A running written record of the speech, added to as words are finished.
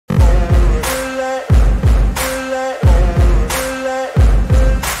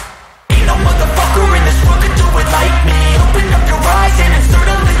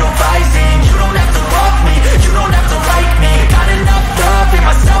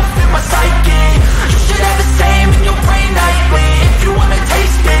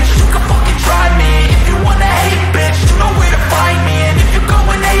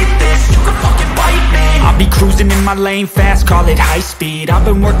in my lane fast, call it high speed. I've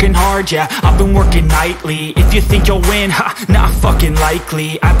been working hard, yeah, I've been working nightly. If you think you'll win, ha, not fucking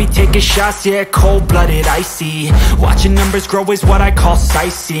likely. I be taking shots, yeah, cold-blooded, icy. Watching numbers grow is what I call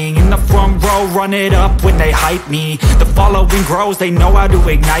sightseeing. In the front row, run it up when they hype me. The following grows, they know how to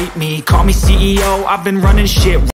ignite me. Call me CEO, I've been running shit